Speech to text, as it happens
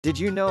Did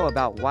you know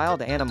about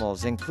wild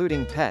animals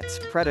including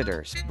pets,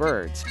 predators,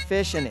 birds,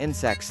 fish and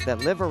insects that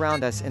live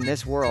around us in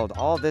this world?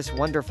 All this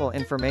wonderful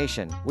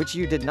information, which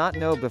you did not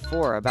know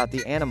before about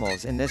the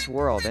animals in this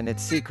world and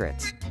its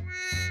secrets.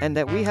 And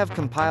that we have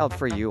compiled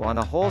for you on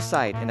a whole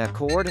site in a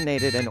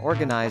coordinated and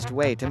organized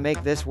way to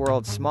make this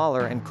world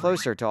smaller and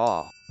closer to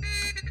all.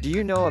 Do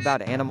you know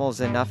about animals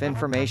enough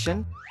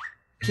information?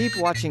 Keep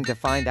watching to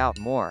find out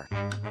more.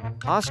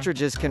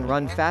 Ostriches can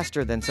run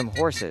faster than some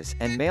horses,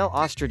 and male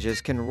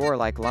ostriches can roar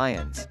like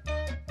lions.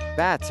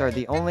 Bats are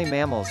the only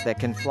mammals that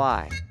can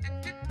fly.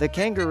 The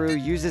kangaroo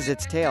uses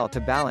its tail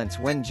to balance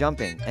when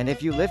jumping, and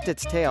if you lift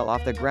its tail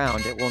off the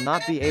ground it will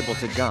not be able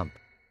to jump.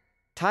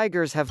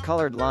 Tigers have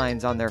colored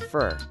lines on their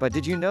fur, but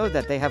did you know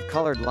that they have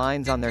colored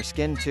lines on their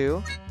skin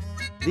too?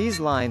 These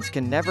lines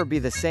can never be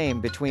the same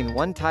between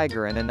one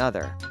tiger and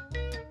another.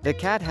 The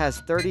cat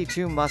has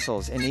 32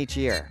 muscles in each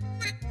ear.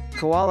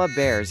 Koala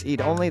bears eat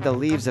only the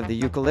leaves of the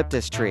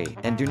eucalyptus tree,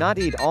 and do not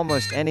eat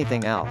almost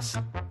anything else.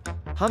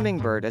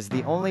 Hummingbird is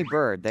the only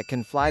bird that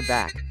can fly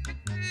back.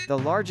 The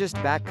largest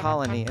bat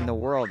colony in the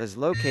world is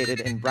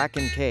located in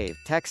Bracken Cave,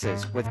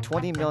 Texas, with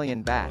 20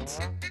 million bats.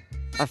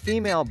 A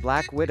female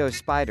black widow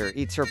spider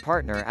eats her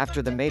partner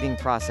after the mating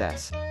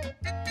process.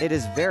 It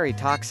is very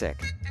toxic.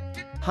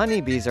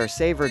 Honeybees are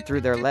savored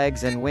through their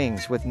legs and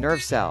wings with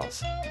nerve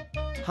cells.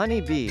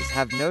 Honeybees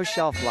have no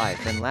shelf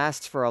life and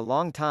lasts for a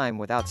long time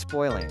without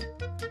spoiling.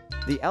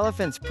 The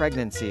elephant's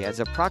pregnancy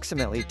is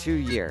approximately 2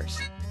 years.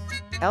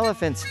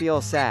 Elephants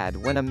feel sad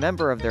when a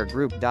member of their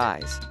group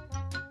dies.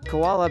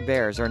 Koala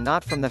bears are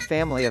not from the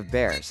family of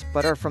bears,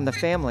 but are from the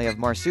family of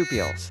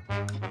marsupials.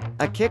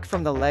 A kick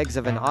from the legs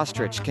of an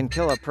ostrich can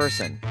kill a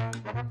person.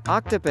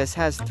 Octopus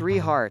has 3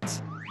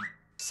 hearts.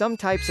 Some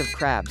types of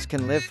crabs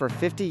can live for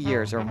 50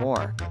 years or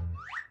more.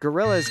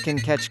 Gorillas can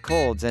catch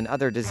colds and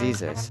other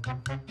diseases.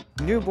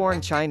 Newborn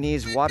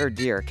Chinese water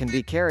deer can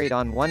be carried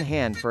on one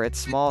hand for its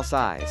small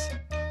size.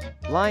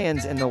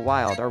 Lions in the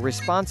wild are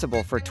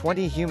responsible for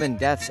 20 human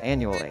deaths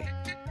annually.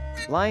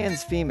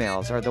 Lions'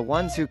 females are the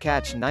ones who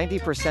catch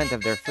 90%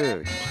 of their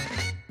food.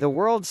 The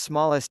world's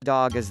smallest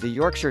dog is the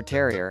Yorkshire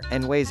Terrier,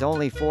 and weighs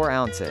only 4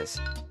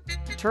 ounces.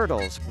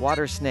 Turtles,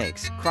 water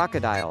snakes,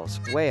 crocodiles,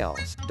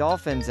 whales,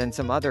 dolphins and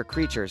some other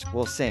creatures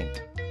will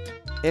sink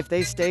if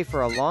they stay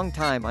for a long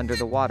time under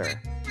the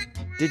water.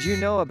 Did you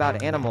know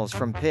about animals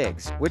from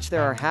pigs, which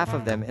there are half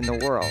of them in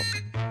the world?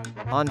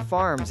 On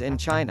farms in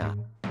China.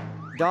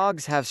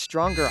 Dogs have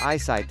stronger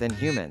eyesight than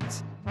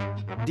humans.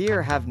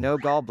 Deer have no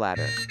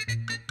gallbladder.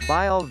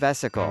 Bile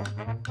vesicle.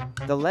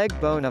 The leg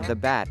bone of the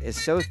bat is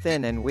so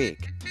thin and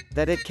weak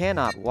that it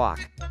cannot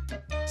walk.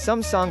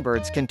 Some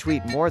songbirds can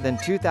tweet more than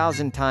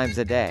 2,000 times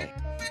a day.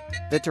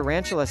 The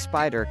tarantula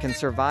spider can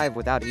survive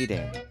without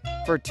eating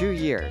for 2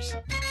 years.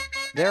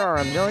 There are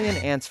 1 million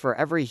ants for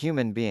every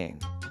human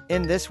being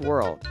in this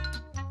world.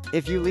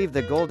 If you leave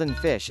the golden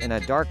fish in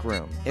a dark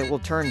room, it will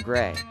turn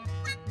gray.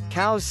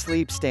 Cows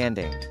sleep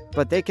standing,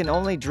 but they can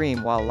only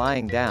dream while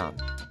lying down.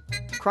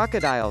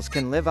 Crocodiles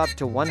can live up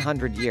to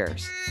 100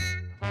 years.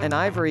 An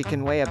ivory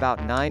can weigh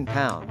about 9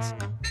 pounds.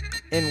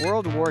 In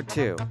World War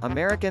II,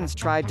 Americans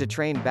tried to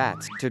train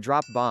bats to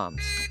drop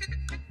bombs.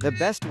 The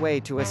best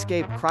way to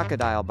escape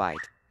crocodile bite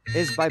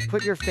is by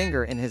put your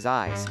finger in his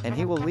eyes, and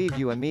he will leave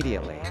you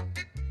immediately.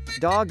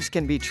 Dogs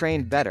can be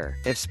trained better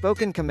if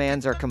spoken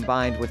commands are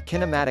combined with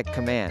kinematic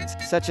commands,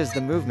 such as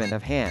the movement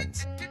of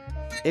hands.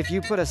 If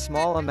you put a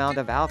small amount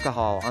of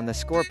alcohol on the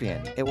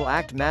scorpion, it will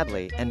act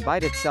madly and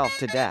bite itself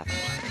to death.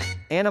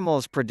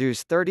 Animals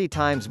produce 30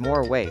 times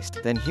more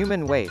waste than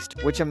human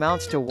waste, which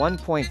amounts to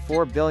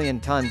 1.4 billion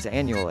tons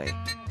annually.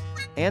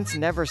 Ants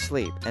never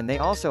sleep, and they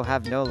also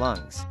have no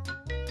lungs.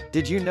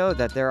 Did you know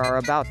that there are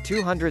about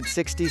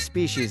 260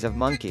 species of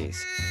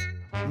monkeys?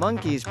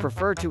 Monkeys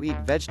prefer to eat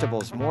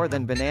vegetables more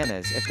than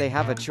bananas if they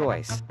have a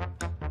choice.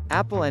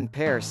 Apple and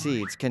pear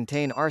seeds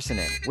contain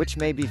arsenic, which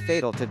may be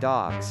fatal to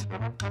dogs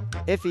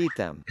if eat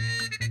them.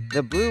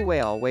 The blue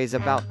whale weighs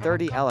about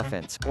 30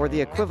 elephants, or the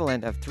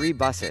equivalent of 3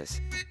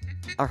 buses.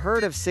 A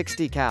herd of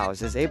 60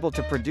 cows is able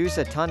to produce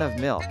a ton of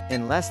milk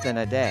in less than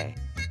a day.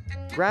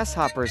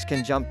 Grasshoppers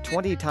can jump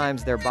 20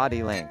 times their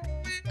body length.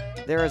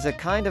 There is a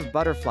kind of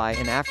butterfly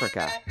in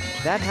Africa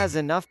that has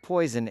enough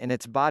poison in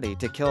its body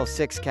to kill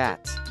 6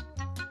 cats.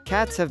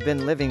 Cats have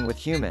been living with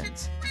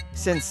humans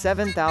since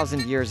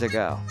 7,000 years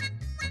ago.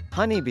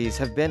 Honeybees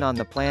have been on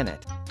the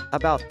planet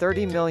about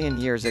 30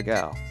 million years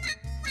ago.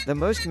 The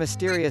most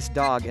mysterious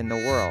dog in the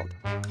world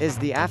is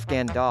the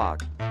Afghan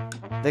dog.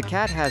 The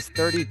cat has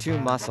 32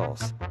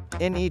 muscles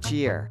in each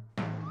ear.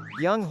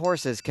 Young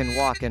horses can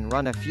walk and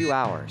run a few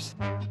hours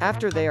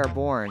after they are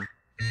born.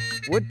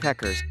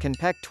 Woodpeckers can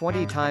peck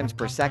 20 times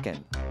per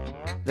second.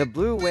 The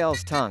blue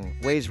whale's tongue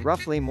weighs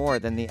roughly more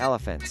than the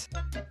elephant's.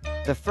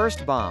 The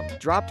first bomb,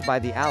 dropped by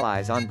the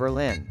Allies on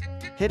Berlin,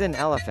 hit an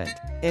elephant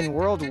in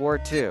World War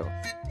II.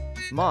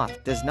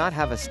 Moth does not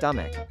have a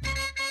stomach.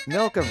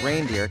 Milk of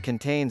reindeer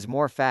contains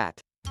more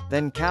fat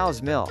than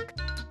cow's milk.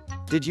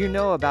 Did you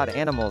know about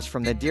animals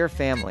from the deer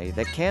family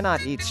that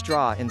cannot eat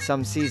straw in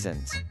some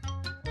seasons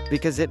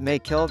because it may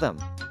kill them?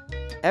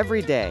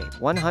 Every day,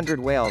 100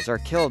 whales are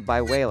killed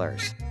by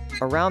whalers.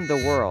 Around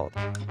the world.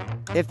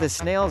 If the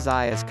snail's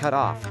eye is cut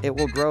off, it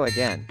will grow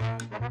again.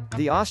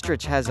 The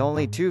ostrich has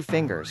only 2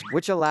 fingers,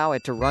 which allow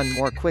it to run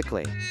more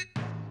quickly.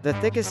 The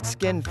thickest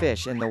skinned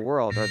fish in the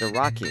world are the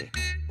rocky,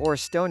 or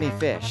stony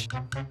fish.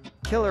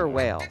 Killer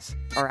whales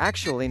are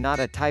actually not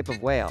a type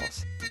of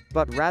whales,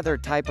 but rather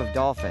type of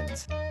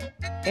dolphins.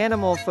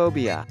 Animal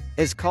phobia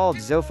is called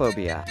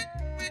zoophobia.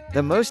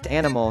 The most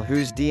animal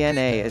whose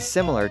DNA is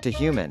similar to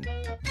human.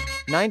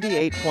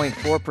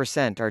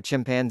 98.4% are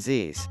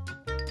chimpanzees.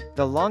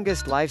 The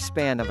longest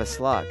lifespan of a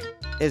slug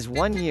is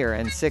 1 year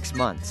and 6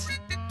 months.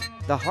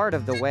 The heart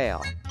of the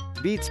whale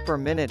beats per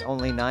minute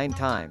only 9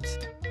 times.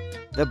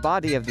 The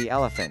body of the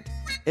elephant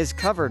is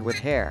covered with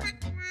hair.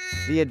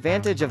 The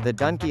advantage of the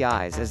donkey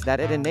eyes is that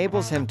it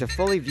enables him to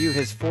fully view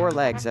his 4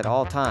 legs at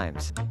all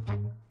times.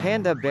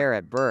 Panda bear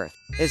at birth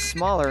is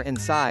smaller in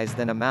size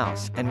than a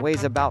mouse, and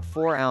weighs about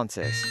 4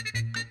 ounces.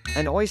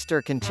 An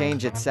oyster can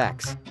change its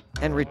sex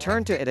and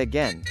return to it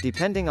again,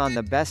 depending on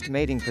the best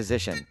mating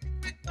position.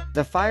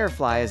 The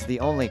firefly is the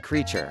only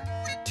creature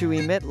to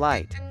emit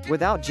light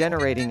without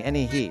generating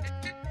any heat.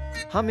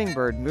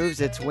 Hummingbird moves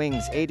its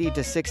wings 80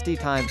 to 60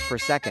 times per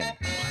second.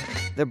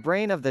 The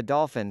brain of the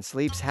dolphin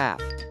sleeps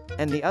half,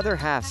 and the other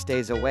half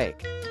stays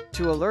awake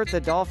to alert the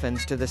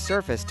dolphins to the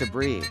surface to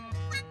breathe.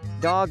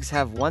 Dogs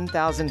have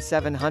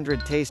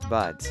 1,700 taste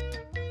buds.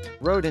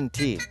 Rodent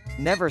teeth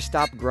never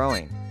stop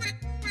growing.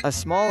 A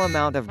small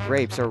amount of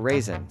grapes or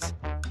raisins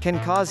can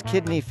cause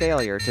kidney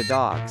failure to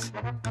dogs.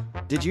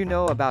 Did you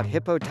know about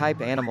hippo-type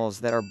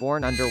animals that are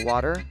born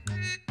underwater?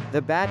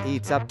 The bat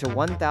eats up to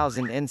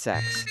 1,000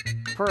 insects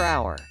per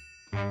hour.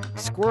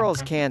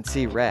 Squirrels can't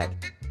see red.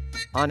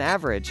 On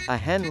average, a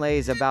hen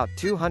lays about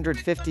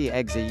 250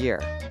 eggs a year.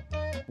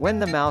 When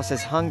the mouse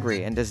is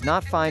hungry and does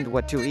not find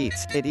what to eat,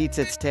 it eats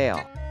its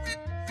tail.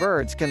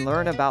 Birds can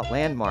learn about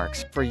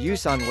landmarks for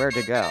use on where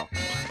to go.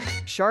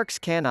 Sharks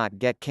cannot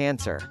get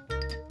cancer.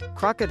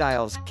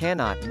 Crocodiles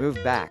cannot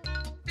move back.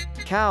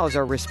 Cows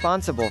are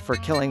responsible for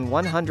killing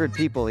 100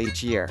 people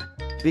each year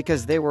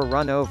because they were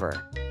run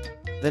over.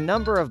 The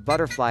number of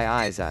butterfly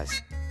eyes is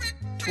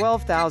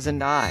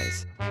 12,000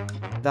 eyes.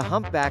 The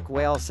humpback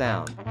whale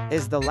sound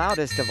is the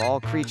loudest of all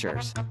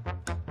creatures.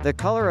 The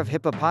color of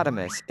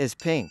hippopotamus is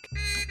pink.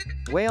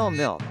 Whale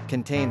milk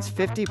contains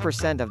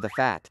 50% of the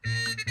fat.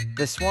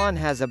 The swan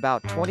has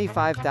about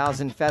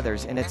 25,000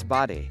 feathers in its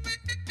body.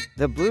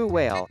 The blue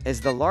whale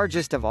is the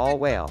largest of all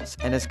whales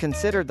and is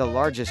considered the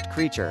largest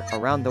creature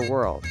around the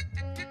world.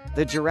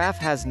 The giraffe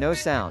has no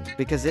sound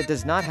because it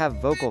does not have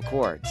vocal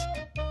cords.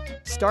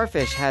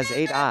 Starfish has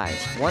 8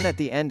 eyes, 1 at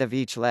the end of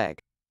each leg.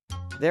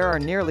 There are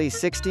nearly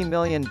 60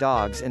 million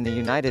dogs in the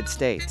United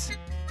States.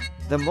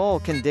 The mole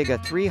can dig a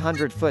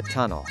 300-foot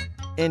tunnel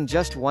in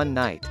just 1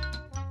 night.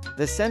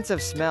 The sense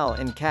of smell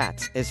in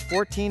cats is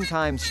 14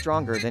 times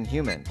stronger than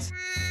humans.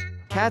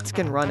 Cats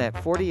can run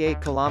at 48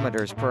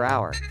 kilometers per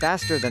hour,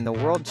 faster than the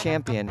world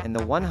champion in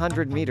the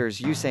 100 meters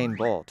Usain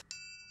Bolt.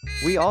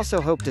 We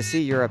also hope to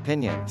see your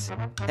opinions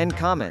and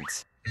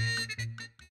comments.